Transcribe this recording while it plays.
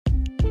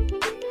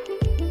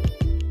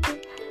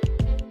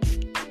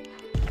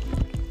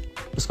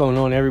What's going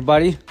on,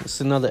 everybody? This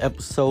is another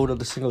episode of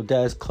the Single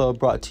Dads Club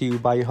brought to you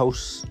by your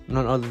host,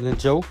 none other than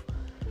Joe.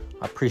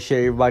 I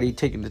appreciate everybody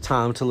taking the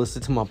time to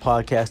listen to my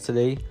podcast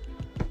today.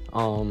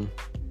 And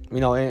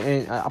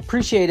I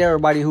appreciate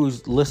everybody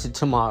who's listened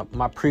to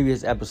my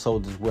previous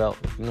episodes as well.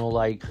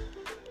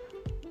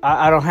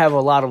 I don't have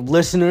a lot of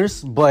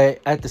listeners,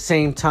 but at the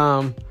same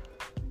time,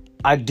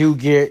 I do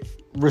get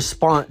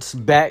response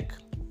back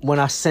when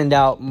I send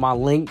out my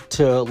link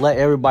to let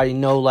everybody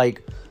know,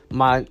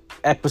 my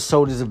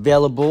episode is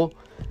available.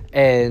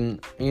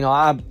 And,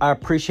 I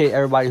appreciate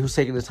everybody who's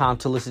taking the time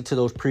to listen to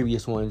those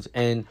previous ones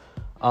and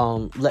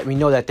let me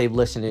know that they've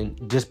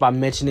listened just by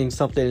mentioning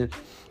something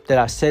that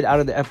I said out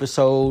of the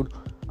episode,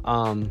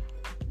 and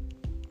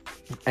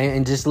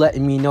just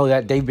letting me know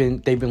that they've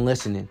been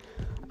listening.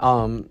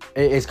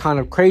 It's kind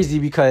of crazy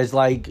because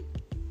I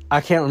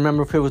can't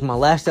remember if it was my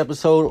last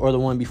episode or the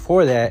one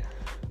before that.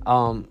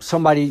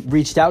 Somebody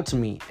reached out to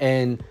me,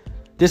 and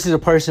this is a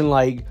person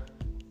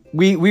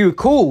we were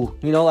cool,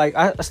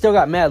 I still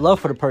got mad love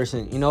for the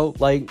person,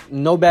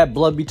 no bad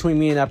blood between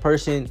me and that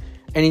person,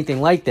 anything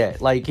like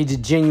that. He's a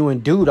genuine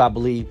dude, I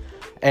believe.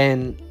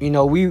 And,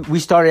 we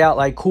started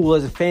out cool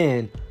as a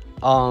fan,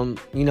 hung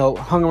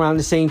around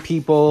the same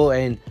people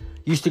and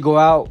used to go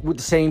out with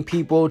the same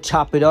people,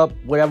 chop it up,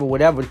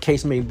 whatever the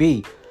case may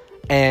be.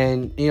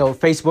 And,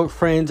 Facebook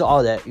friends,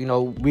 all that,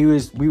 we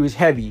was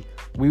heavy,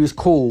 we was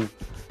cool.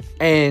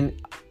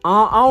 And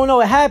I don't know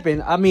what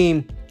happened. I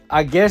mean,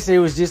 I guess it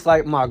was just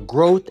my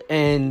growth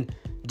and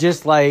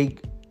just my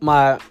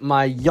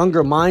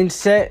younger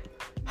mindset,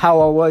 how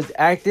I was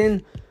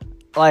acting.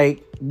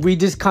 We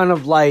just kind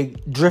of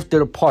drifted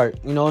apart,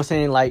 you know what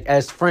I'm saying?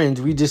 As friends,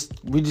 we just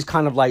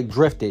kind of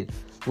drifted.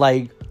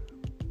 I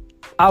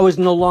was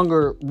no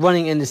longer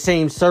running in the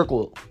same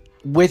circle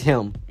with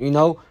him,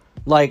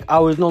 I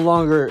was no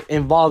longer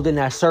involved in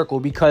that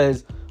circle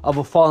because of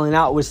a falling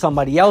out with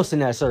somebody else in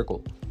that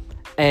circle.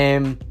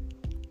 And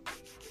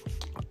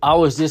I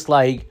was just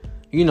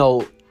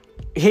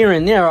here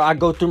and there, I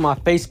go through my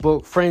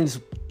Facebook friends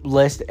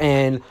list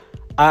and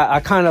I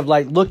kind of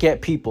look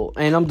at people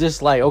and I'm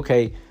just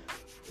okay,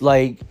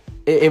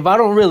 if I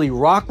don't really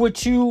rock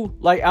with you,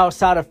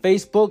 outside of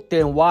Facebook,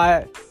 then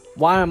why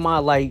am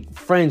I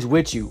friends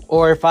with you?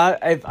 Or if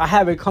I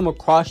haven't come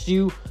across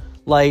you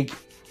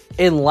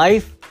in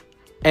life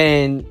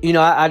and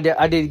I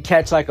did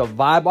catch a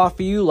vibe off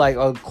of you,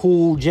 a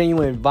cool,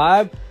 genuine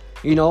vibe.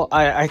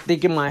 I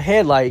think in my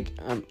head,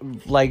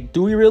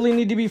 do we really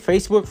need to be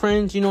Facebook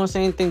friends? You know what I'm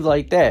saying? Things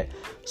like that.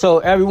 So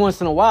every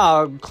once in a while,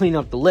 I'll clean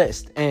up the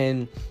list.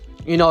 And,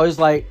 it's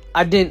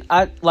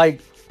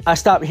I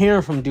stopped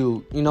hearing from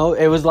dude.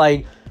 It was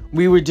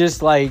we were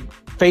just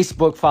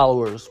Facebook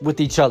followers with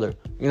each other.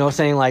 You know what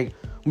I'm saying?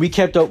 We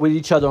kept up with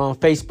each other on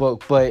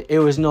Facebook, but it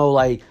was no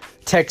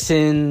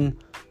texting,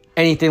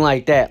 anything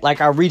like that.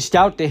 I reached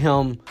out to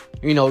him,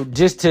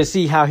 just to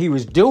see how he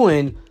was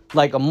doing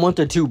a month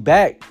or two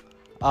back.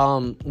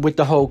 With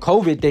the whole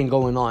COVID thing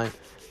going on,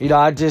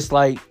 I just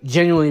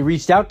genuinely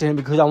reached out to him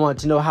because I wanted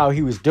to know how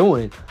he was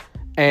doing,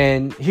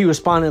 and he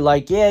responded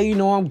yeah,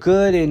 I'm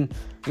good, and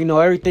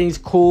everything's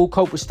cool,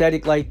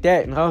 copacetic like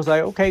that. And I was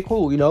okay,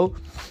 cool,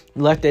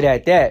 left it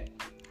at that.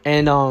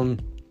 And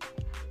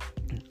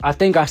I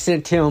think I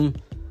sent him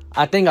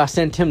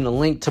the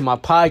link to my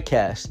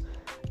podcast,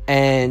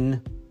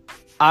 and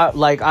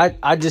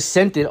I just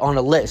sent it on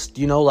a list,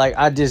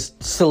 I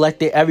just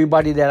selected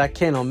everybody that I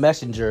can on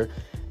Messenger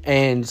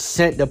and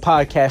sent the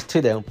podcast to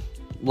them,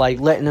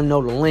 letting them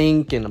know the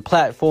link and the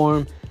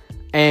platform.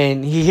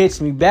 And he hits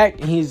me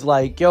back and he's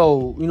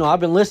yo, I've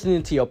been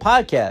listening to your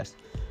podcast.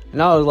 And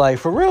I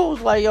was for real?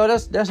 Yo,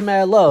 that's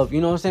mad love,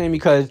 you know what I'm saying?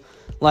 Because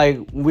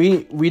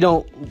we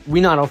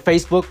not on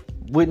Facebook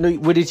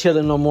with each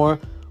other no more.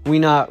 We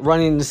not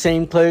running the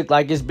same clique.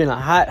 It's been a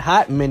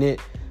hot minute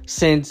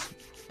since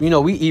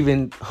we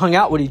even hung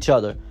out with each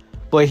other.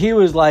 But he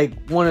was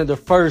one of the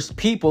first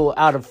people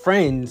out of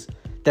friends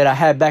that I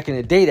had back in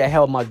the day that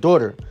held my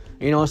daughter,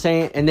 you know what I'm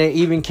saying? And they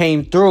even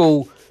came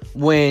through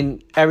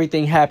when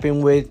everything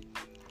happened with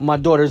my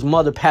daughter's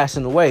mother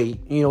passing away.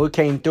 It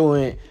came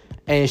through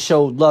and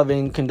showed love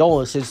and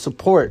condolences,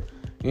 support,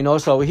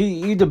 so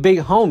he's a big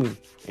homie,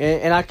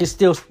 and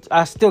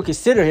I still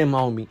consider him a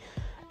homie.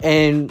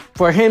 And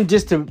for him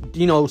just to,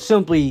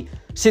 simply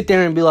sit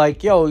there and be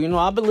yo,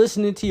 I've been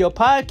listening to your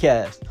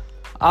podcast.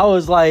 I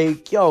was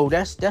yo,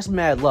 that's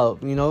mad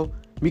love,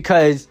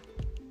 because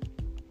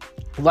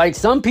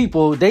some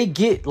people, they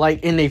get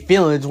in their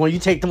feelings when you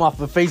take them off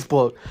of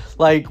Facebook.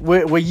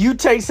 When you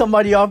take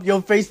somebody off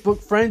your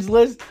Facebook friends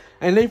list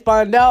and they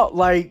find out,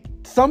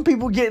 some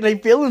people get in their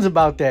feelings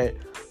about that.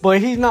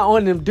 But he's not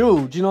one of them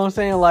dudes, you know what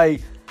I'm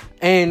saying?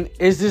 And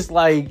it's just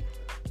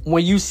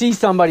when you see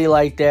somebody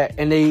like that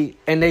and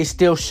they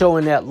still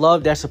showing that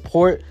love, that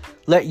support,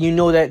 let you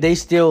know that they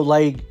still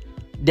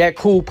that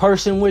cool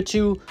person with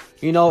you,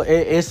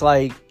 it's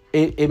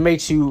it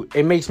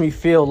makes me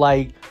feel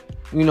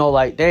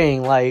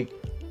dang,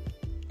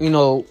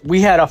 we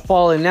had a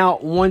falling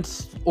out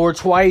once or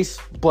twice,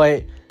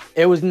 but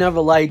it was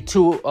never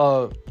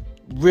to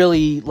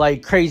really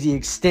like crazy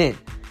extent.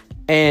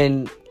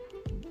 And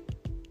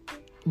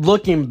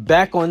looking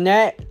back on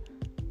that,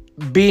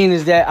 being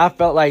is that I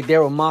felt like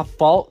there were my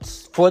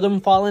faults for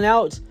them falling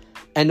out,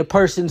 and the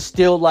person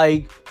still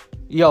like,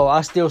 yo,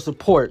 I still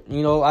support,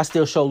 I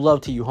still show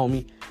love to you,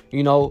 homie.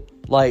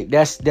 Like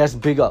that's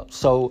big up.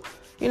 So,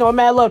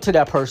 mad love to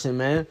that person,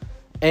 man.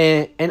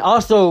 And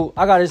also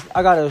I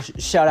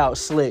gotta shout out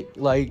Slick.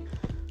 Like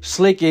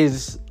Slick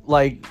is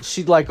like,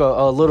 she's like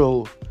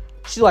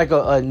she's like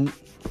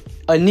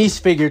a niece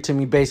figure to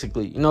me,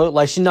 basically.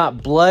 Like she's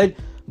not blood,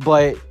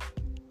 but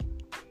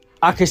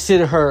I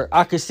consider her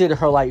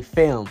like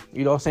fam.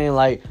 You know what I'm saying?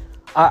 Like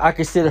I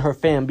consider her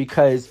fam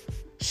because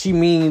she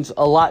means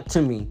a lot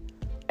to me.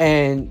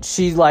 And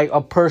she's like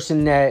a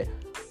person that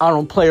I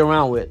don't play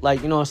around with.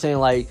 Like, you know what I'm saying?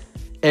 Like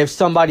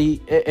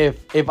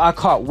if I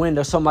caught wind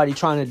of somebody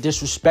trying to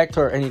disrespect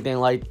her or anything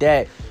like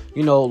that,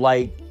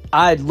 like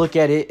I'd look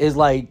at it as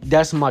like,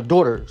 that's my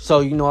daughter. So,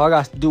 I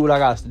got to do what I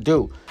got to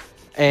do.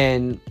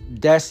 And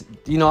that's,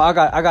 I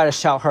got to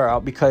shout her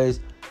out because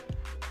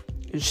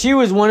she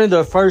was one of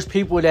the first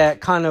people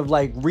that kind of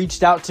like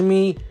reached out to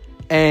me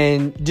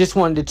and just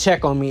wanted to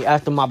check on me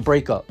after my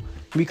breakup,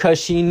 because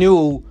she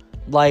knew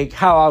like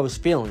how I was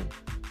feeling.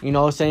 You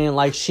know what I'm saying?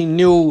 Like she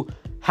knew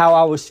how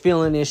I was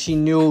feeling, and she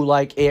knew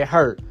like it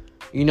hurt,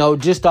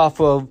 just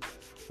off of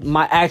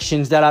my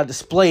actions that I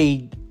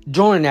displayed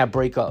during that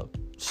breakup.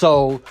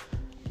 So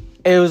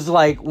it was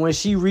like when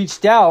she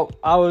reached out,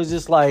 I was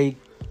just like,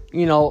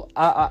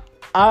 I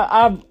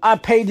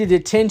paid it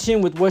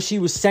attention with what she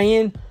was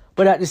saying,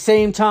 but at the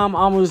same time,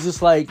 I was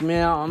just like,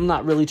 man, I'm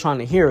not really trying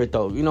to hear it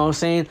though. You know what I'm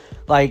saying?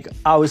 Like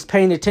I was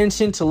paying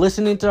attention to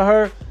listening to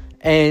her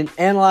and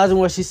analyzing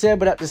what she said,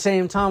 but at the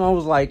same time, I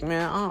was like,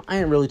 man, I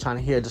ain't really trying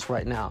to hear this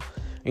right now.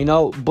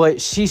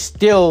 But she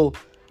still,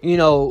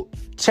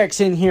 checks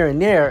in here and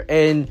there,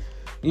 and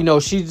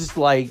she's just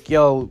like,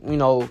 yo,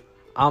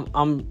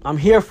 I'm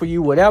here for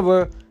you,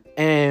 whatever.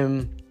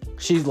 And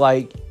she's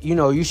like,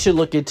 you should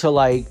look into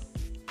like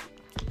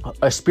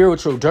a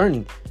spiritual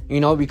journey,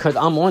 because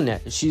I'm on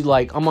that. She's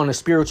like, I'm on a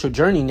spiritual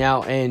journey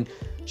now. And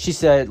she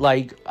said,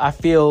 like, I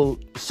feel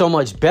so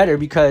much better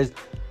because,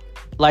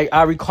 like,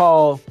 I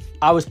recall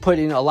I was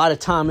putting a lot of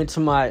time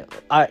into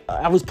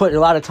I was putting a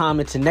lot of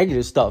time into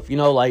negative stuff,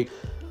 like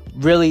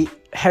really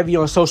heavy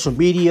on social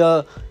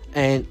media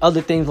and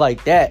other things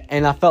like that.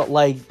 And I felt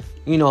like,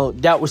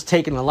 that was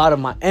taking a lot of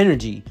my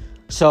energy.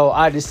 So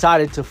I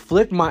decided to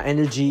flip my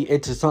energy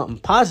into something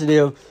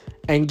positive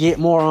and get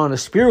more on a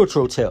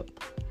spiritual tip.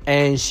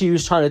 And she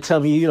was trying to tell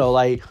me,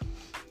 like,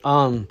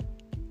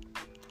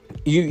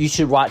 you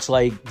should watch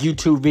like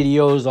YouTube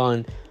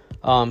videos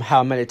on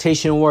how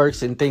meditation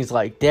works and things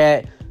like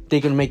that. They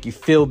can make you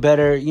feel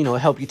better,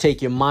 help you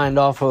take your mind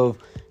off of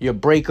your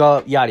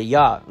breakup, yada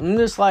yada. And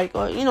it's like,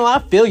 I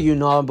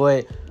feel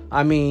but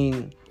I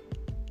mean,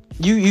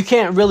 you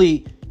can't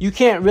really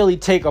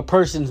take a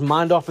person's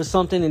mind off of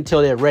something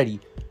until they're ready.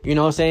 You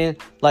know what I'm saying?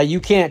 Like, you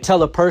can't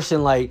tell a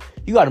person, like,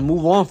 you got to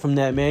move on from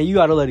that, man. You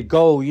got to let it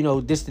go,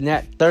 this and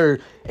that,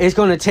 third. It's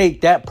going to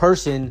take that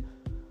person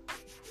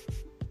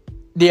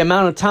the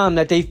amount of time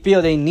that they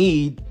feel they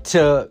need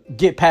to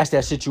get past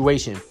that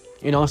situation.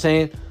 You know what I'm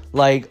saying?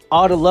 Like,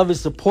 all the love and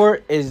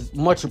support is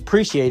much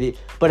appreciated,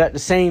 but at the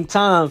same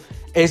time,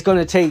 it's going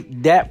to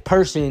take that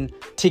person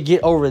to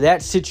get over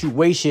that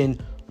situation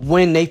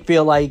when they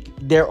feel like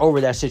they're over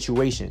that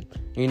situation,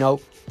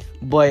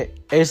 But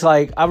it's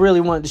like, I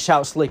really wanted to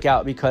shout Slick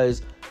out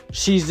because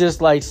she's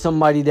just like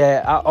somebody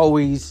that I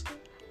always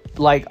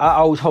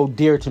hold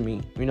dear to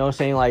me. You know what I'm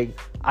saying? Like,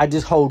 I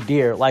just hold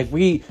dear. Like,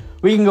 we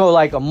can go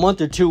like a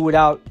month or two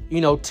without,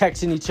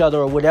 texting each other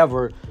or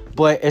whatever.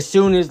 But as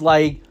soon as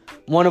like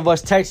one of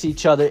us texts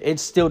each other,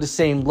 it's still the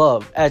same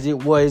love as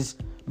it was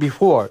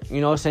before.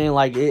 You know what I'm saying?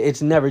 Like,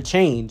 it's never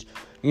changed,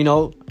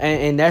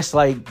 and that's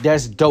like,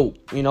 that's dope,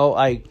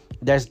 like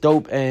that's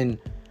dope. And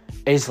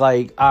it's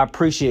like, I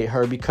appreciate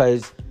her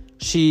because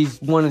she's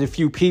one of the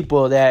few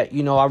people that,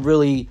 I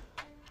really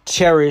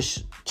cherish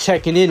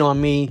checking in on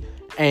me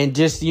and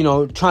just,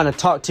 trying to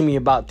talk to me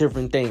about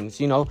different things,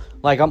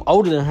 like I'm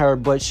older than her,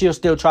 but she'll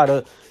still try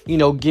to,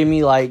 give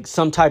me like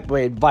some type of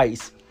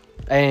advice.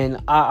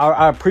 And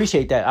I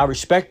appreciate that. I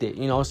respect it,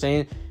 you know what I'm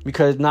saying?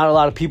 Because not a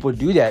lot of people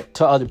do that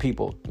to other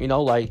people,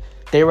 like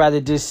they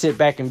rather just sit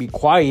back and be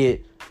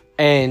quiet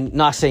and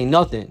not say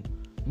nothing.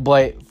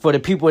 But for the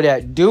people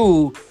that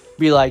do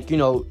be like,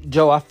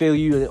 Joe, I feel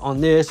you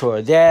on this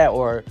or that,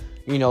 or,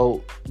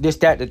 this,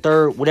 that, the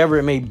third, whatever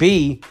it may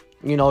be,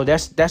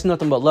 that's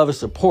nothing but love and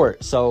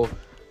support. So,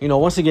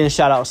 once again,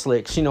 shout out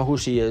Slick. She know who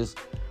she is.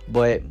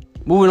 But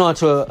moving on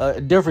to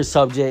a different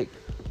subject.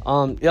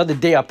 The other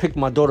day I picked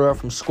my daughter up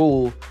from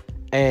school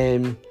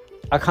and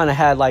I kind of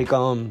had like,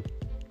 a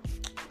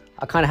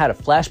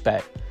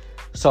flashback.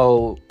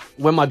 So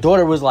when my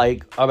daughter was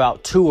like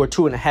about 2 or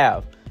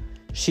 2.5,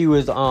 she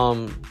was,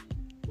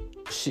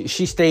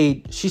 she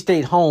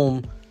stayed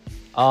home,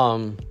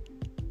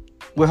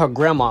 with her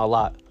grandma a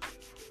lot.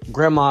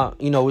 Grandma,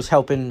 was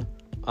helping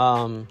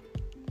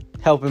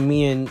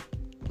me and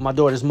my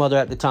daughter's mother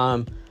at the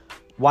time,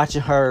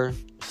 watching her,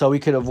 so we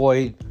could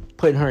avoid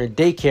putting her in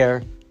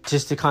daycare,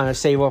 just to kind of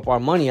save up our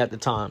money at the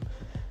time.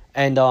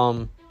 And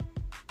her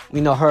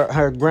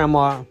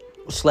grandma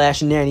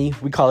 / nanny,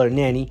 we call her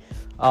nanny,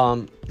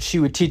 she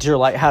would teach her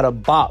like how to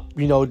bop,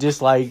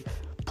 just like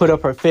put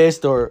up her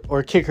fist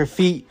or kick her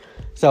feet.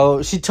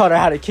 So she taught her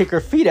how to kick her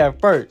feet at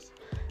first.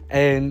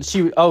 And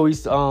she would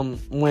always,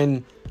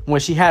 when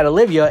she had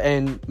Olivia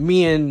and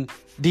me and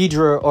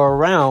Deidre are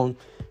around,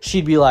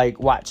 she'd be like,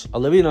 watch,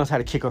 Olivia knows how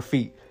to kick her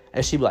feet.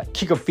 And she'd be like,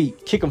 kick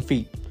them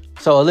feet.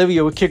 So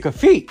Olivia would kick her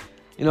feet.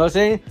 You know what I'm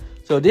saying?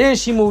 So then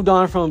she moved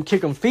on from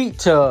kick them feet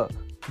to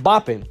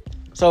bopping.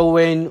 So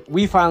when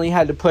we finally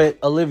had to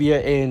put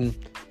Olivia in,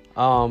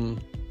 daycare,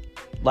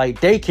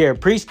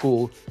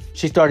 preschool,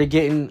 she started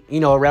getting,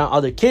 around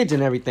other kids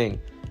and everything.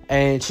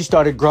 And she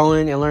started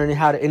growing and learning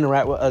how to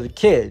interact with other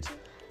kids.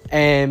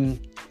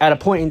 And at a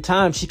point in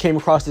time, she came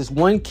across this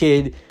one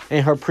kid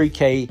in her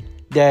pre-K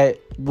that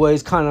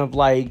was kind of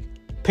like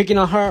picking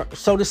on her,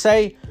 so to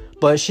say,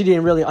 but she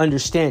didn't really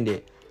understand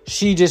it.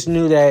 She just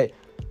knew that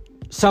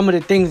some of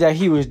the things that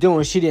he was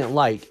doing, she didn't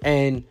like,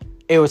 and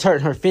it was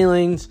hurting her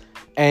feelings,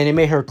 and it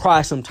made her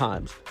cry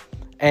sometimes.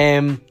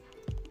 And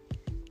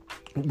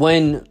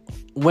when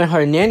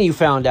her nanny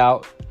found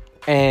out,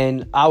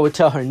 and I would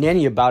tell her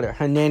nanny about it,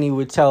 her nanny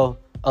would tell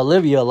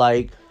Olivia,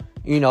 like,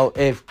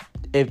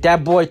 if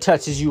that boy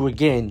touches you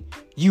again,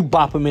 you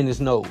bop him in his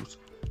nose.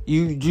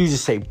 You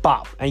just say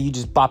bop, and you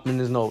just bop him in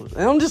his nose.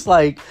 And I'm just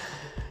like,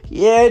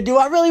 yeah, do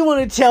I really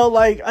want to tell,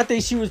 like, I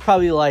think she was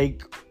probably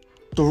like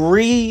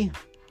 3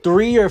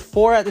 or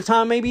 4 at the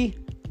time, maybe.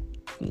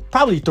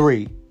 Probably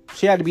 3.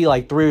 She had to be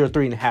like 3 or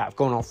 3.5,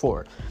 going on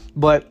 4.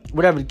 But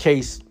whatever the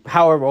case,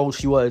 however old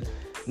she was,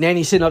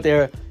 nanny sitting up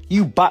there,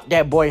 you bop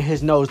that boy in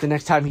his nose the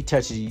next time he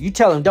touches you. You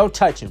tell him, don't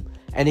touch him.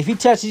 And if he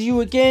touches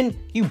you again,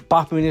 you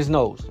bop him in his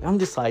nose. And I'm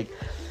just like,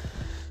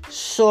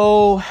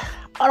 so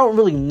I don't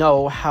really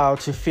know how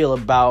to feel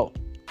about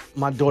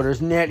my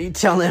daughter's nanny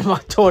telling my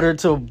daughter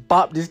to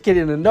bop this kid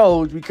in the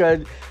nose,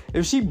 because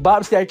if she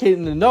bops that kid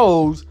in the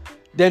nose,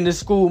 then the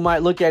school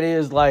might look at it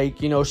as like,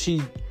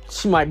 she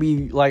might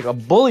be like a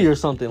bully or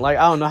something. Like,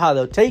 I don't know how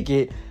they'll take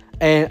it.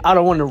 And I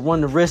don't want to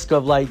run the risk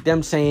of like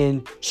them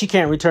saying she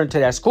can't return to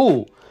that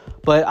school.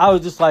 But I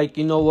was just like,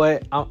 you know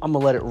what? I'm going to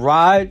let it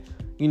ride.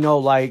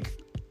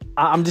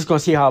 I'm just going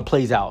to see how it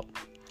plays out.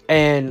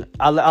 And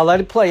I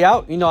let it play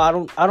out. I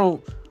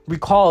don't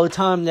recall a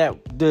time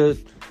that the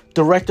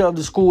director of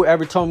the school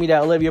ever told me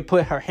that Olivia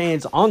put her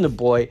hands on the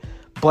boy.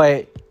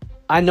 But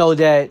I know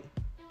that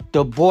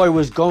the boy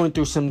was going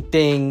through some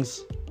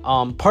things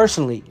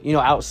personally,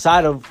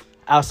 outside of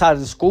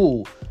the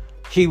school.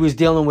 He was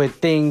dealing with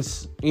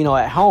things,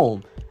 at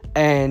home.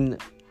 And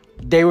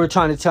they were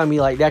trying to tell me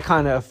like that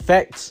kind of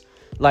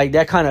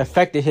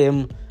affected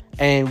him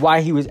and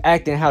why he was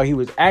acting how he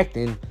was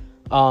acting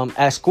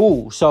at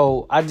school.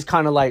 So I just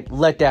kind of like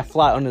let that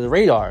fly under the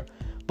radar.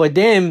 But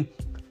then,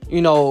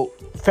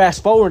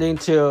 fast forward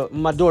into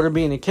my daughter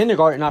being in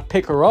kindergarten, I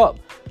pick her up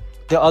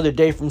the other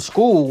day from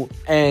school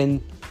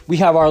and we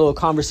have our little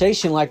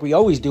conversation like we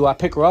always do. I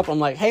pick her up. I'm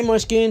like, hey,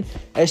 Munchkin.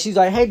 And she's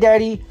like, hey,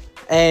 Daddy.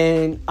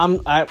 And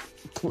I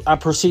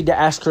proceed to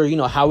ask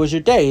her, how was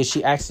your day? And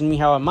she asking me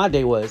how my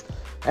day was.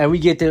 And we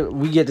get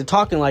to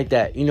talking like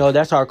that.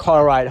 That's our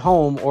car ride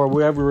home or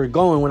wherever we're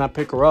going. When I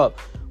pick her up,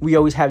 we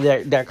always have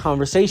that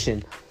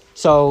conversation.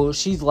 So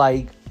she's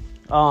like,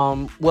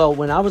 well,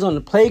 when I was on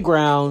the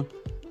playground,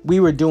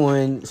 we were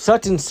doing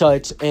such and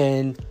such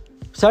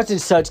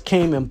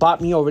came and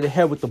bopped me over the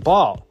head with the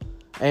ball.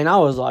 And I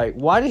was like,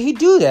 why did he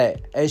do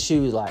that? And she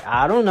was like,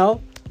 I don't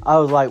know. I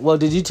was like, well,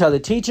 did you tell the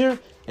teacher?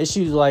 And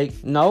she was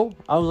like, no.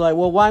 I was like,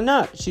 well, why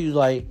not? She was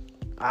like,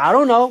 I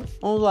don't know.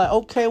 I was like,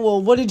 okay,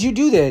 well, what did you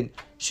do then?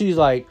 She was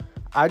like,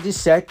 I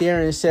just sat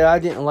there and said I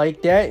didn't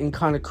like that and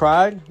kind of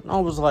cried. And I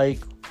was like,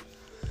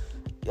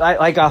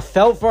 I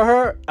felt for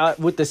her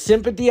with the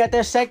sympathy at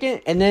that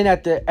second. And then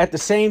at the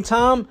same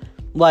time,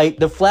 like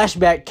the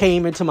flashback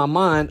came into my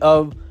mind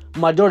of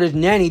my daughter's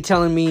nanny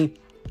telling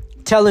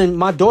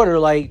my daughter,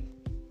 like,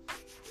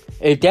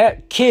 if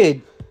that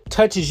kid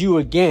touches you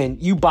again,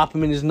 you bop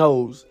him in his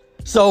nose.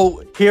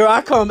 So here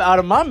I come out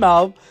of my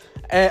mouth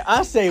and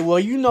I say, well,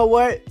 you know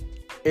what?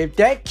 If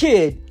that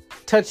kid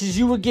touches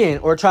you again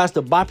or tries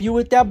to bop you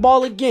with that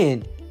ball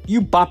again,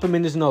 you bop him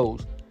in his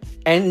nose.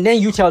 And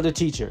then you tell the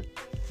teacher.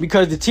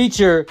 Because the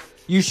teacher,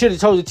 you should have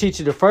told the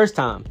teacher the first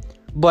time.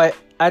 But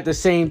at the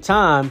same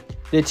time,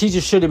 the teacher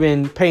should have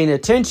been paying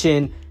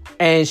attention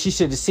and she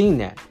should have seen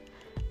that.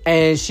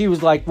 And she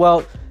was like,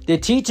 well, the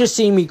teacher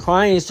seen me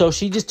crying, so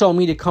she just told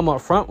me to come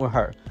up front with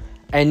her.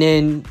 And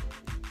then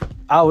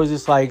I was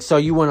just like, so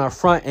you went up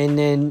front and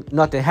then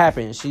nothing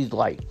happened. She's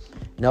like,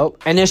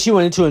 nope. And then she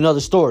went into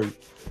another story.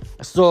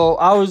 So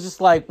I was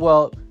just like,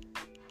 well,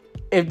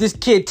 if this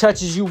kid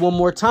touches you one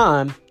more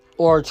time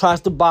or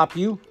tries to bop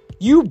you,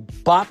 you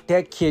bop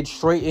that kid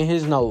straight in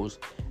his nose.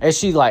 And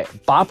she's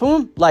like, bop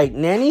him? Like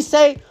Nanny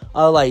say?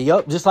 I was like,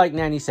 yup, just like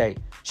Nanny say.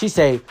 She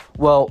say,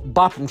 well,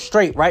 bop him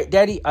straight, right,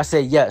 Daddy? I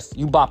say, yes,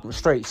 you bop him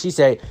straight. She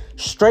say,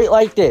 straight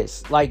like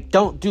this. Like,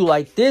 don't do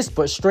like this,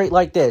 but straight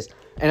like this.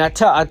 And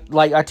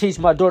I teach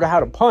my daughter how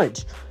to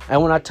punch.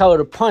 And when I tell her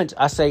to punch,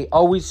 I say,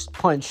 always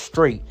punch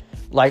straight.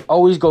 Like,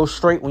 always go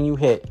straight when you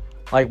hit.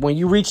 Like, when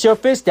you reach your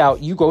fist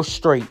out, you go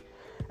straight.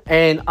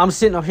 And I'm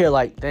sitting up here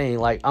like, dang,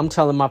 like, I'm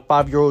telling my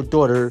 5-year-old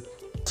daughter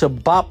to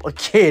bop a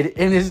kid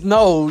in his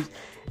nose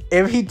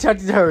if he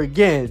touches her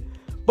again.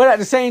 But at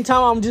the same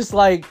time, I'm just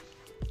like,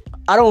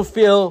 I don't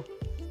feel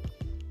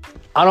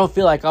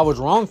like I was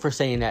wrong for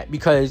saying that,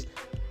 because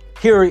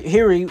here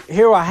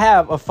I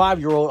have a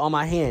 5-year-old on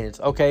my hands,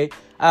 okay?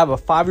 I have a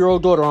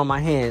 5-year-old daughter on my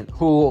hand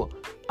who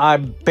I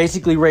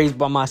basically raised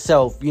by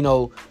myself, you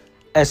know,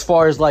 as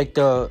far as like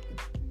the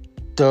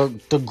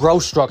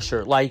growth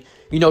structure. Like,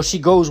 you know, she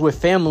goes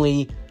with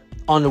family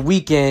on the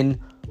weekend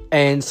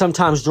and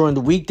sometimes during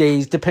the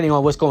weekdays, depending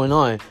on what's going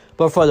on.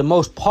 But for the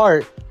most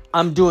part,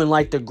 I'm doing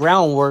like the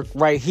groundwork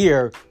right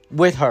here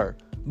with her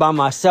by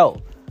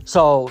myself.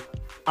 So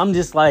I'm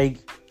just like,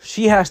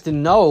 she has to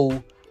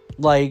know,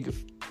 like,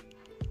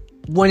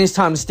 when it's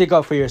time to stick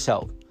up for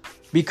yourself.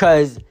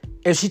 Because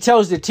if she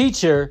tells the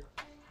teacher,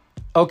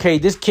 okay,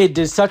 this kid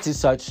did such and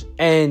such,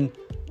 and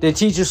the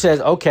teacher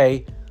says,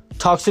 okay,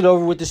 talks it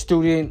over with the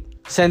student,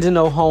 sends a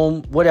note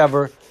home,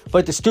 whatever,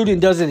 but the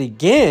student does it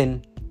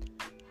again,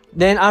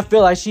 then I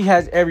feel like she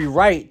has every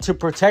right to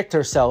protect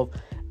herself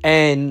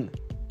and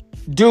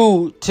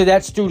do to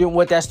that student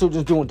what that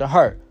student's doing to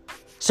her.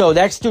 So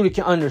that student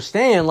can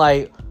understand,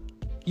 like,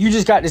 you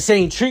just got the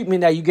same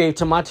treatment that you gave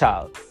to my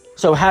child.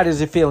 So how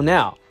does it feel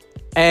now?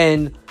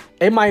 And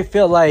it might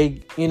feel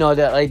like, you know,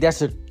 that like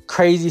that's a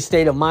crazy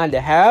state of mind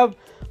to have.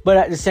 But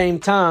at the same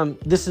time,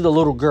 this is a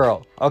little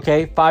girl,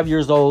 okay? 5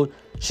 years old.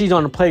 She's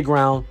on the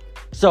playground.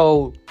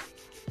 So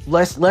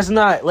let's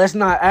not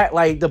act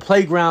like the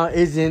playground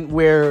isn't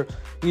where,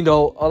 you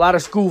know, a lot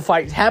of school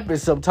fights happen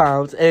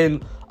sometimes,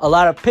 and a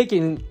lot of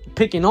picking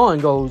on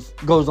goes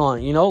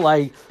on, you know?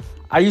 Like,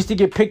 I used to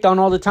get picked on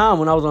all the time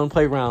when I was on the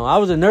playground. I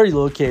was a nerdy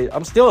little kid.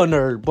 I'm still a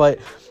nerd, but,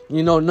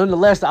 you know,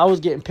 nonetheless, I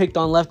was getting picked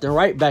on left and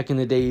right back in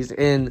the days.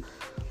 And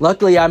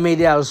luckily, I made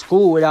it out of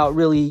school without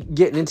really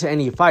getting into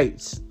any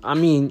fights. I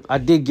mean, I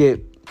did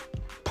get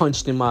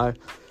punched in my,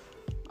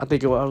 I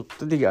think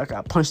I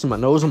got punched in my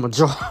nose and my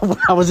jaw when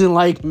I was in,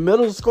 like,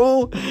 middle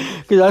school,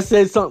 because I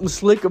said something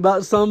slick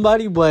about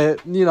somebody.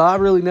 But, you know, I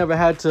really never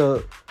had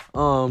to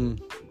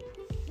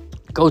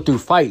go through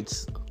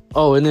fights.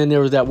 Oh, and then there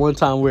was that one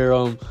time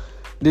where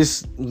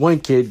this one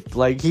kid,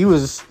 like, he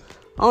was,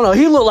 I don't know,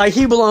 he looked like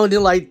he belonged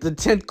in, like, the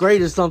 10th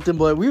grade or something,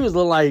 but we was in,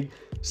 like,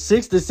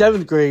 6th to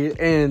 7th grade,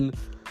 and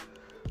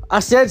I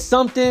said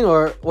something,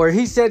 or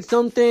he said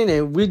something,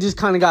 and we just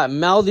kind of got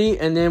mouthy,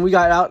 and then we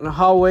got out in the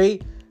hallway,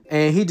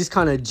 and he just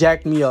kind of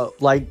jacked me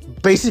up,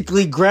 like,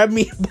 basically grabbed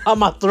me by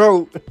my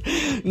throat,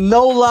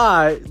 no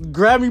lie,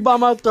 grabbed me by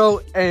my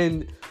throat,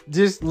 and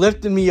just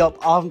lifted me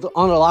up on the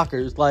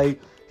lockers. Like,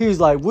 he was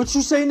like, "What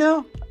you say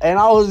now?" And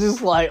I was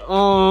just like,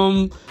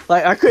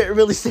 I couldn't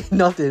really say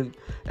nothing.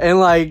 And,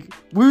 like,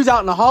 we was out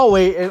in the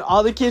hallway, and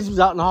all the kids was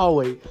out in the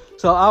hallway.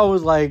 So I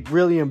was, like,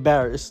 really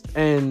embarrassed.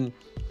 And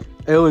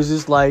it was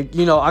just like,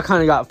 you know, I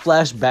kind of got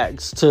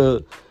flashbacks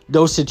to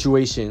those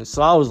situations.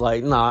 So I was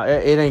like, nah,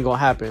 it ain't gonna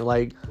happen.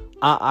 Like,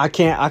 I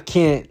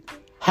can't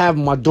have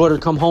my daughter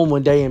come home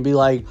one day and be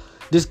like,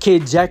 this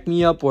kid jacked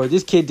me up, or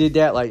this kid did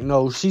that. Like,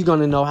 no, she's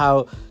gonna know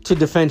how to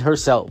defend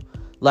herself.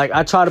 Like,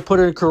 I tried to put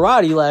her in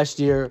karate last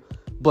year,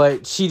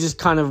 but she just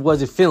kind of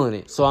wasn't feeling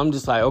it. So I'm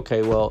just like,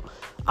 okay, well,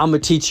 I'm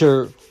going to teach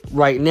her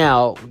right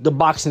now the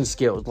boxing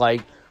skills.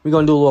 Like, we're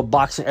going to do a little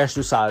boxing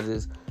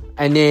exercises.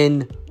 And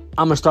then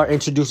I'm going to start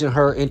introducing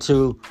her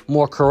into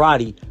more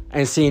karate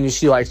and seeing if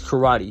she likes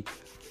karate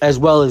as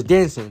well as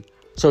dancing.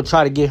 So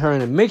try to get her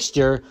in a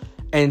mixture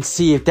and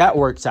see if that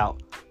works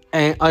out.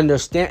 And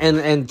understand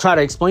and try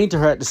to explain to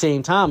her at the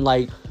same time,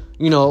 like,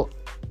 you know,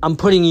 I'm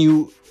putting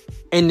you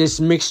in this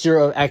mixture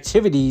of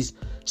activities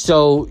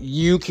so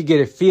you could get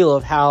a feel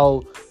of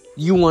how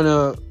you want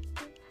to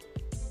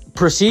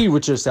proceed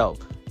with yourself,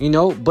 you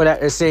know. But at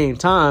the same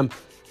time,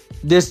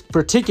 this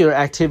particular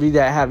activity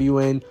that I have you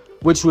in,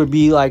 which would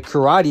be like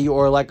karate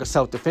or like a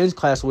self-defense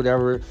class or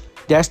whatever,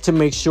 that's to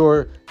make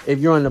sure if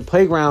you're on the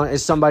playground and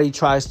somebody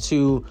tries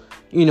to,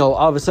 you know,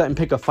 all of a sudden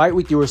pick a fight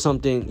with you or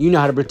something, you know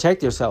how to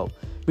protect yourself.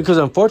 Because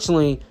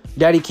unfortunately,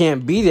 daddy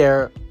can't be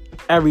there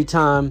every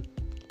time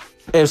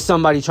if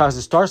somebody tries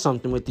to start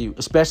something with you,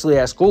 especially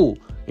at school.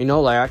 You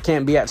know, like, I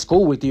can't be at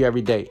school with you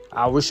every day.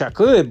 I wish I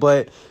could,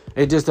 but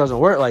it just doesn't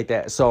work like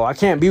that. So I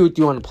can't be with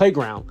you on the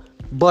playground.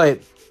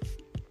 But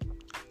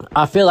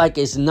I feel like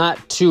it's not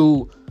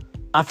too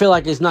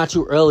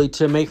early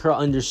to make her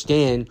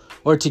understand,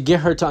 or to get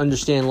her to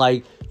understand,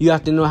 like, you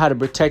have to know how to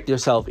protect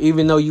yourself.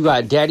 Even though you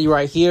got daddy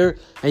right here,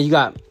 and you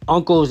got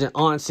uncles and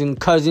aunts and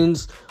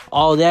cousins,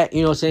 all that,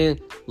 you know what I'm saying?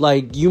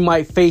 Like, you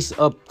might face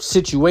a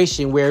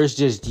situation where it's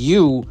just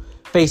you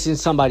facing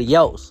somebody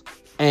else,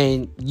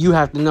 and you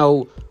have to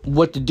know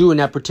what to do in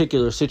that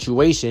particular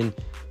situation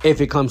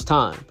if it comes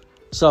time.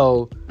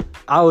 So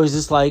I was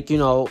just like, you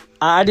know,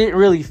 I didn't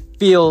really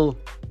feel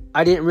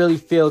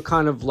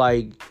kind of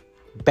like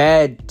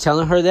bad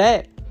telling her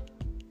that,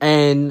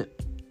 and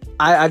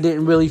I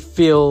didn't really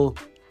feel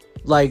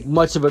like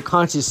much of a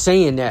conscious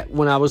saying that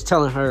when I was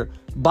telling her,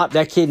 bop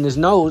that kid in his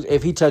nose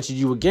if he touches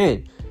you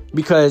again,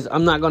 because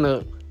I'm not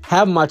gonna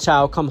have my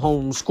child come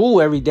home from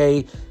school every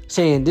day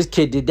saying this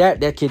kid did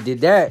that kid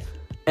did that,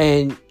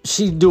 and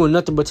she's doing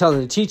nothing but telling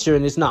the teacher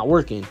and it's not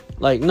working.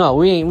 Like, no,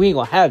 we ain't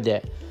gonna have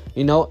that,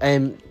 you know.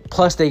 And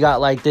plus they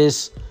got like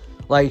this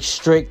like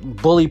strict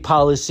bully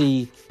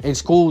policy in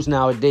schools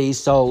nowadays,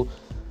 so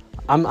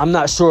I'm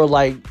not sure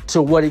like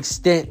to what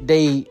extent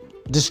they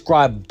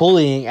describe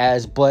bullying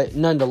as, but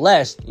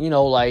nonetheless, you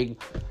know,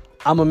 like,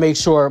 I'm gonna make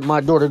sure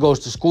my daughter goes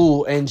to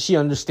school and she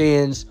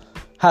understands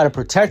how to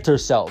protect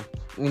herself.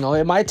 You know,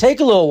 it might take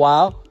a little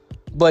while,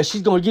 but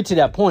she's gonna get to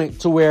that point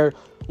to where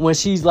when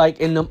she's like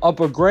in the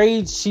upper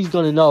grades, she's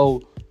gonna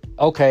know,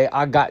 okay,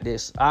 I got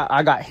this.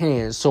 I got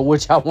hands, so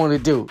what y'all want to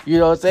do? You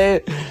know what I'm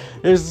saying?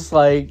 It's just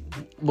like,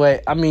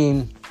 but I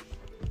mean,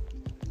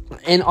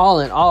 in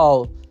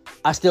all,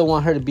 I still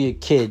want her to be a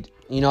kid.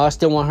 You know, I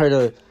still want her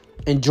to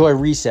enjoy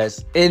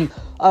recess. And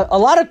a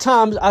lot of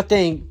times I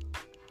think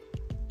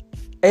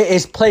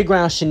it's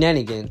playground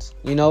shenanigans,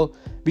 you know,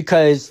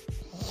 because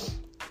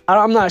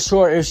I'm not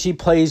sure if she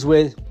plays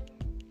with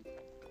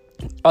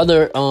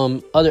other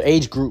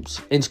age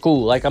groups in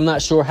school. Like, I'm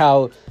not sure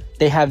how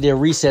they have their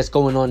recess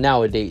going on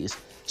nowadays.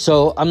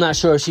 So I'm not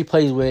sure if she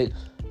plays with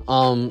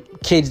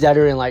kids that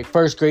are in like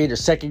first grade or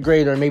second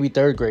grade or maybe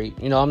third grade.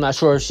 You know, I'm not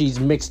sure if she's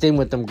mixed in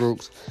with them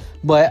groups.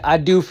 But I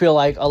do feel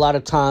like a lot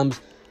of times,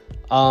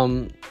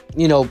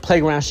 you know,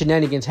 playground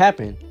shenanigans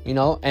happen, you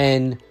know,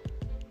 and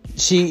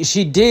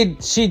she did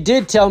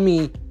tell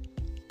me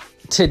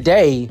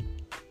today,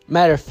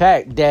 matter of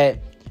fact, that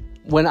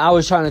when I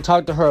was trying to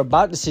talk to her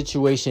about the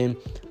situation,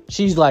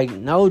 she's like,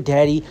 no,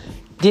 daddy,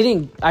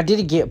 I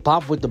didn't get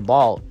bopped with the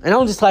ball. And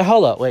I'm just like,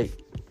 hold up, wait.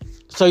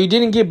 So you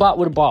didn't get bopped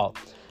with a ball.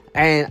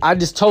 And I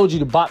just told you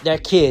to bop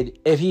that kid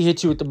if he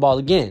hit you with the ball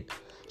again.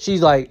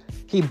 She's like,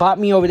 he bopped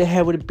me over the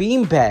head with a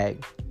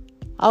beanbag.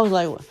 I was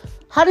like,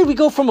 how did we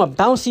go from a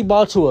bouncy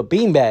ball to a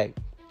beanbag?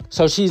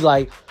 So she's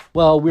like,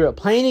 well, we were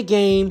playing a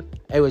game.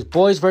 It was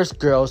boys versus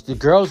girls. The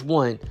girls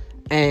won.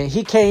 And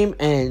he came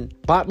and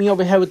bopped me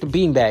over the head with the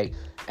beanbag.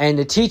 And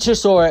the teacher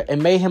saw it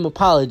and made him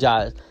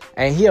apologize.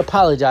 And he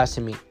apologized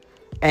to me.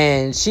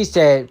 And she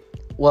said,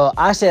 well,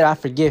 I said I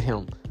forgive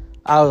him.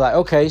 I was like,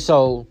 okay,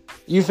 so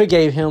you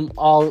forgave him.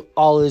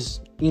 All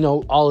is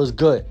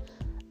good.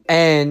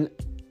 And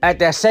at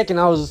that second,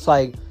 I was just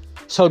like,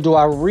 so do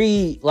I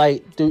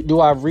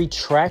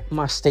retract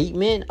my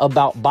statement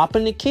about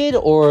bopping the kid,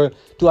 or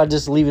do I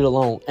just leave it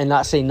alone and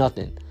not say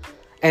nothing?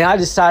 And I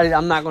decided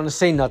I'm not going to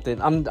say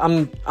nothing. I'm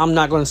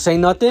not going to say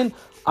nothing.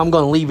 I'm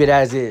going to leave it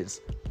as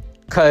is.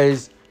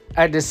 Because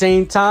at the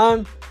same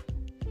time,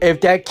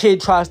 if that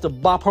kid tries to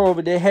bop her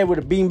over the head with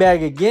a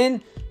beanbag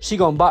again, she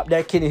going to bop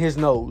that kid in his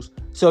nose.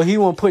 So he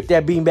won't put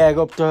that beanbag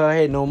up to her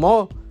head no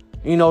more.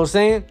 You know what I'm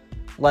saying?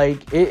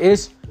 Like,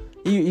 it's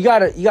you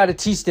gotta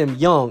teach them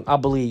young, I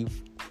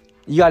believe.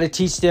 You gotta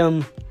teach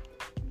them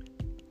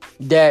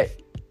that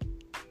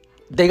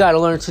they gotta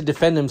learn to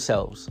defend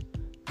themselves,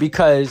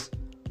 because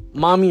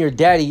mommy or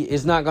daddy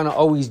is not gonna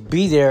always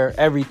be there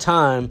every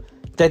time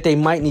that they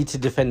might need to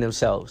defend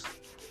themselves.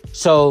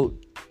 So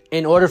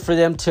in order for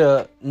them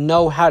to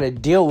know how to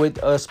deal with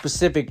a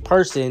specific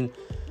person,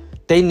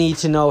 they need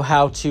to know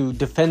how to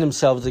defend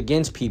themselves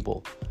against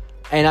people.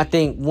 And I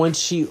think once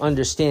she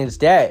understands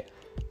that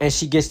and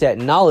she gets that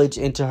knowledge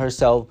into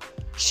herself,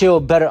 she'll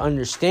better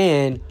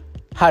understand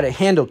how to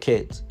handle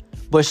kids.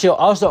 But she'll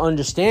also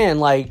understand,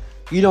 like,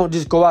 you don't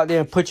just go out there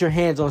and put your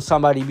hands on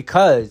somebody,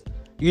 because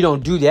you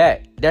don't do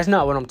that. That's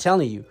not what I'm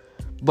telling you.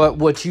 But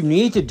what you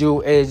need to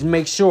do is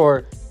make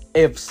sure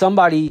if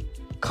somebody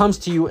comes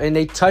to you and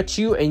they touch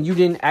you and you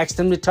didn't ask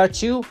them to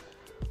touch you,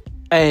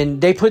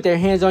 and they put their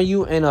hands on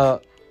you in a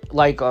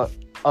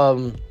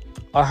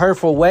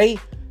hurtful way,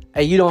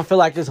 and you don't feel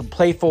like it's a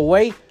playful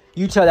way,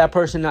 you tell that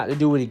person not to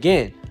do it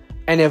again.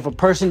 And if a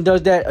person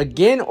does that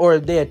again, or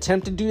if they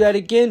attempt to do that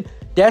again,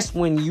 that's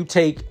when you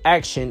take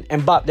action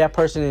and bop that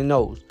person in the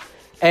nose.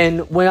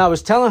 And when I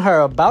was telling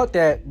her about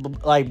that,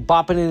 like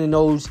bopping in the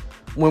nose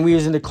when we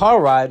was in the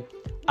car ride,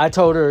 I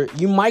told her,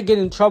 you might get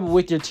in trouble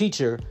with your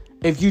teacher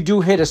if you do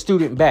hit a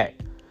student back.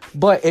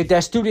 But if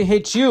that student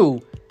hits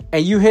you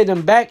and you hit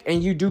them back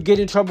and you do get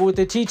in trouble with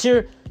the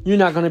teacher, you're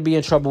not going to be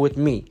in trouble with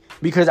me,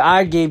 because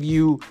I gave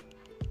you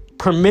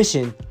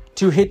permission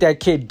to hit that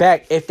kid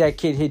back if that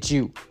kid hits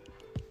you.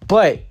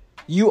 But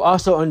you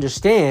also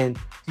understand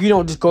you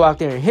don't just go out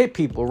there and hit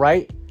people,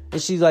 right?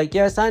 And she's like,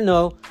 yes, I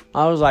know.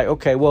 I was like,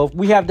 okay, well, if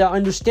we have that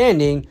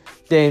understanding,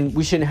 then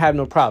we shouldn't have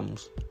no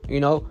problems, you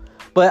know?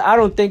 But I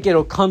don't think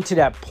it'll come to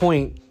that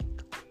point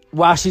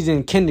while she's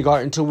in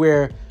kindergarten to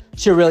where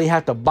she'll really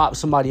have to bop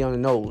somebody on the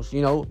nose,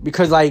 you know?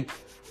 Because, like,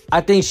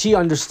 I think she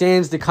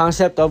understands the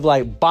concept of,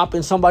 like,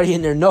 bopping somebody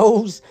in their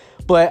nose,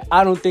 but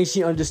I don't think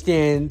she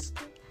understands,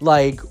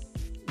 like,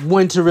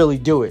 when to really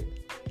do it.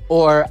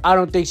 Or I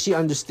don't think she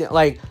understands,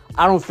 like,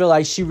 I don't feel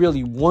like she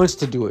really wants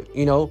to do it,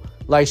 you know?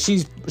 Like,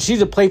 she's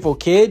a playful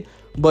kid,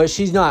 but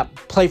she's not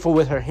playful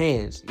with her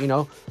hands, you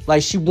know?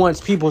 Like, she wants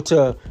people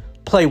to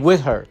play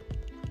with her.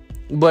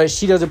 but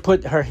she doesn't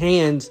put her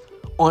hands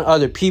on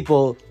other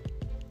people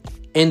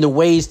in the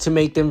ways to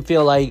make them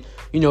feel like,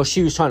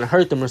 she was trying to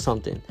hurt them or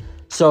something.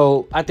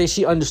 So I think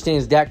she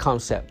understands that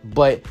concept.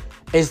 But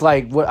it's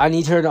like, what I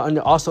need her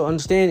to also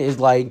understand is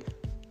like,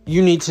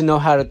 you need to know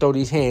how to throw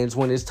these hands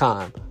when it's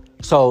time.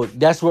 So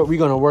that's what we're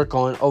going to work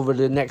on over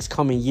the next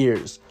coming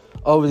years,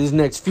 over this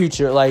next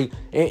future. Like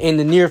in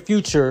the near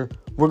future,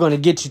 we're going to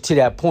get you to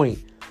that point.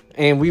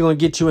 And we're going to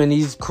get you in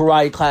these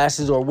karate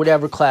classes or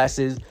whatever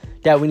classes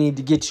that we need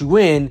to get you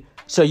in,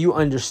 so you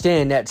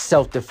understand that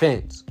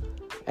self-defense.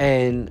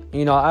 And,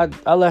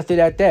 I left it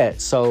at that.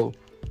 So,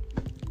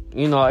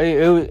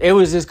 it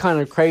was just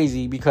kind of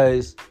crazy,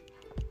 because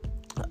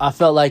I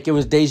felt like it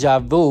was deja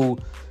vu.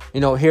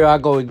 Here I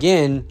go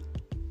again,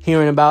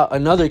 hearing about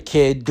another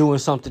kid doing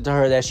something to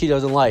her that she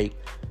doesn't like.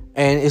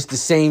 And it's the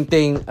same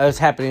thing as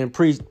happening in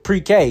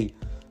pre-K.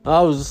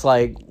 I was just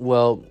like,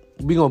 well,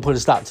 we're going to put a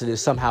stop to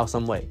this somehow,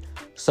 some way.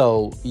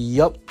 So,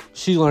 yep,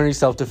 she's learning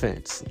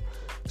self-defense.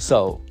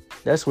 So,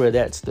 that's where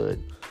that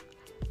stood.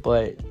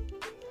 But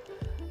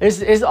it's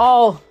just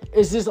all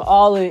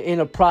in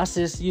a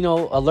process,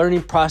 a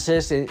learning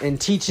process,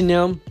 and teaching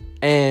them,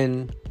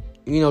 and,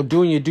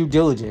 doing your due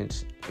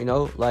diligence,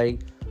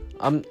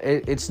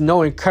 it's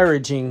no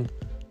encouraging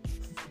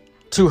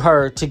to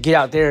her to get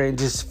out there and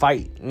just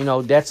fight.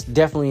 That's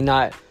definitely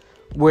not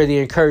where the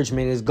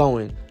encouragement is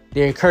going.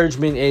 The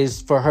encouragement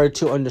is for her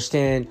to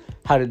understand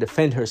how to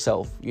defend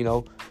herself,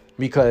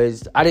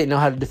 because I didn't know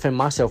how to defend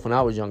myself when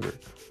I was younger.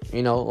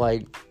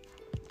 I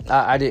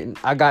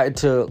got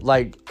into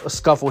like a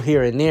scuffle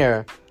here and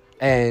there,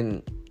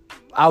 and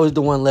I was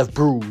the one left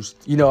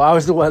bruised. I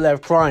was the one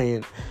left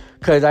crying,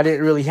 because I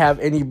didn't really have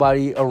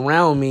anybody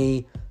around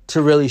me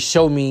to really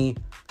show me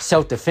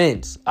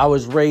self-defense. I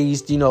was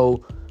raised,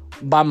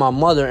 by my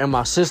mother and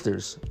my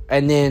sisters.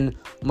 And then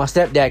my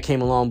stepdad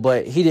came along,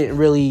 but he didn't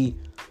really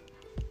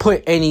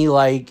put any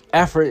like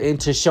effort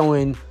into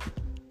showing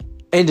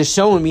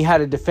me how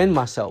to defend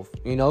myself.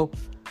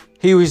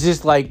 He was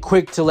just like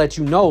quick to let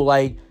you know,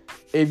 like,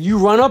 if you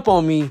run up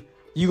on me,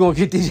 you gonna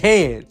get these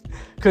hands.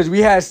 Because we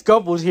had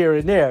scuffles here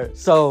and there.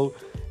 So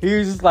he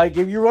was just like,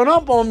 if you run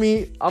up on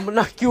me, I'm gonna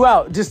knock you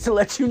out, just to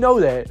let you know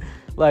that.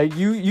 Like,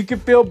 you can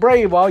feel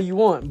brave all you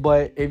want,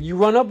 but if you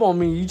run up on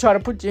me, you try to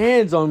put your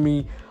hands on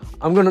me,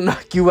 I'm gonna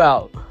knock you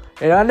out.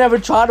 And I never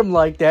tried him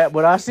like that,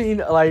 but I seen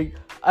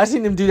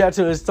him do that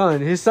to his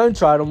son. His son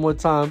tried him one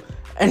time,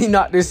 and he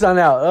knocked his son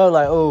out. I was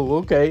like, oh,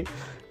 okay.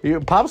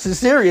 Pops is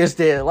serious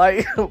there.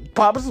 Like,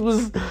 Pops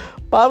was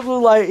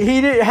like, he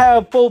didn't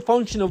have full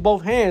function of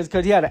both hands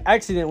because he had an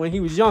accident when he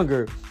was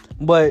younger.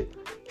 But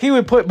he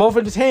would put both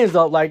of his hands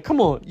up, like, come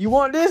on, you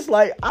want this?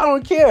 Like, I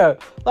don't care.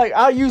 Like,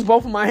 I'll use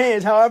both of my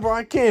hands however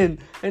I can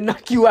and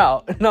knock you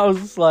out. And I was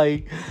just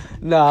like,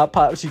 nah,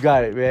 Pops, you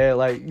got it, man.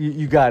 Like,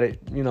 you got it.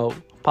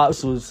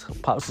 Pops was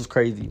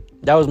crazy.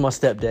 That was my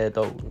stepdad,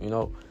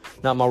 though,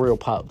 not my real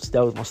Pops.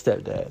 That was my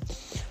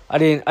stepdad. I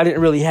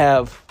didn't really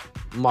have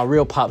my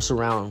real Pops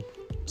around.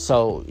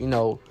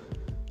 So,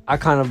 I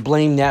kind of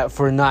blame that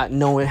for not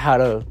knowing how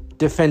to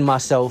defend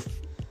myself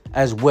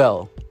as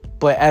well.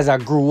 But as I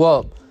grew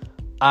up,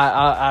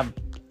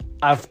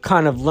 I've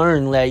kind of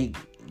learned, like,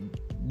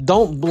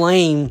 don't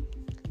blame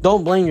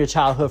your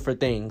childhood for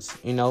things,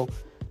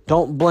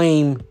 Don't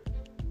blame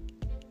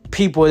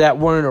people that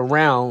weren't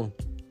around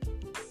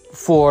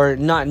for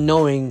not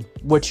knowing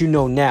what you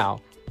know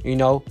now,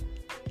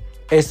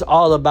 It's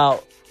all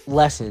about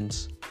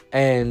lessons.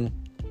 And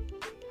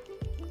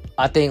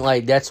I think,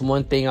 like, that's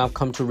one thing I've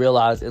come to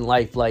realize in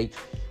life. Like,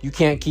 you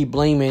can't keep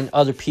blaming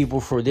other people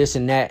for this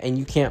and that, and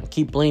you can't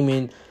keep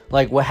blaming,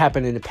 like, what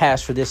happened in the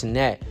past for this and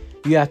that.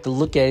 You have to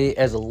look at it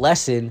as a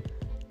lesson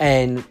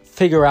and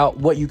figure out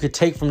what you could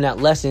take from that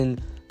lesson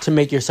to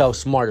make yourself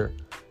smarter.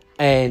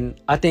 And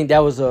I think that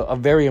was a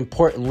very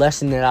important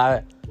lesson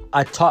that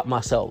I taught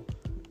myself.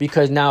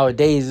 Because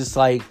nowadays, it's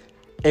like,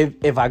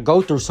 if I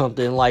go through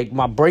something, like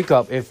my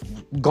breakup, if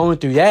going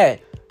through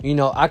that,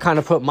 I kind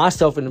of put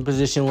myself in a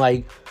position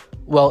like,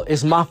 well,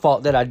 it's my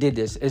fault that I did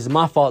this. It's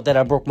my fault that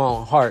I broke my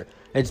own heart.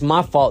 It's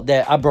my fault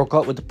that I broke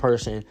up with the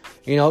person,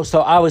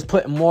 So I was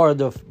putting more of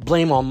the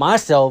blame on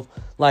myself,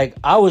 like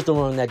I was the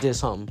one that did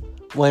something.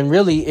 When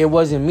really, it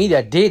wasn't me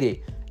that did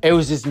it. It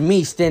was just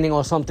me standing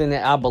on something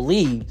that I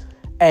believed.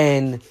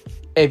 And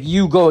if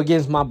you go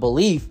against my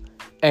belief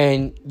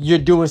and you're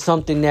doing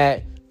something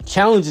that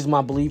challenges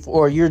my belief,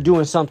 or you're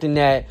doing something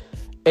that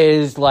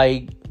is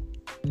like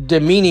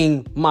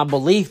demeaning my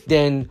belief,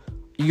 then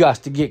you got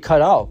to get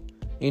cut off,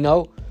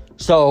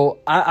 So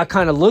I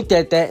kind of looked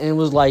at that and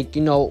was like,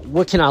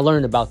 what can I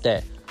learn about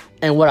that?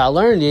 And what I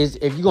learned is,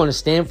 if you're going to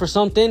stand for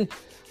something,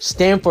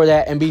 stand for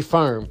that and be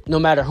firm, no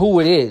matter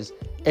who it is.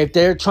 If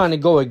they're trying to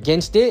go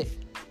against it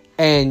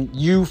and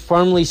you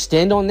firmly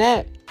stand on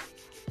that,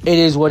 it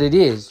is what it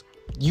is.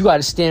 You got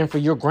to stand for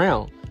your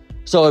ground.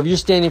 So if you're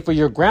standing for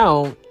your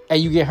ground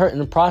and you get hurt in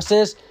the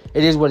process,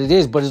 it is what it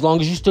is. But as long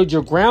as you stood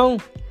your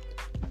ground,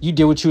 you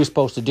did what you were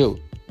supposed to do,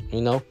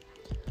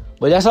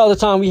 But that's all the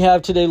time we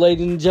have today,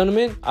 ladies and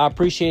gentlemen. I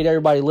appreciate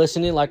everybody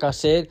listening. Like I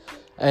said,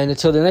 And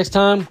until the next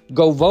time,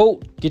 go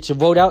vote, get your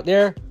vote out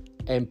there,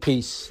 and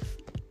peace.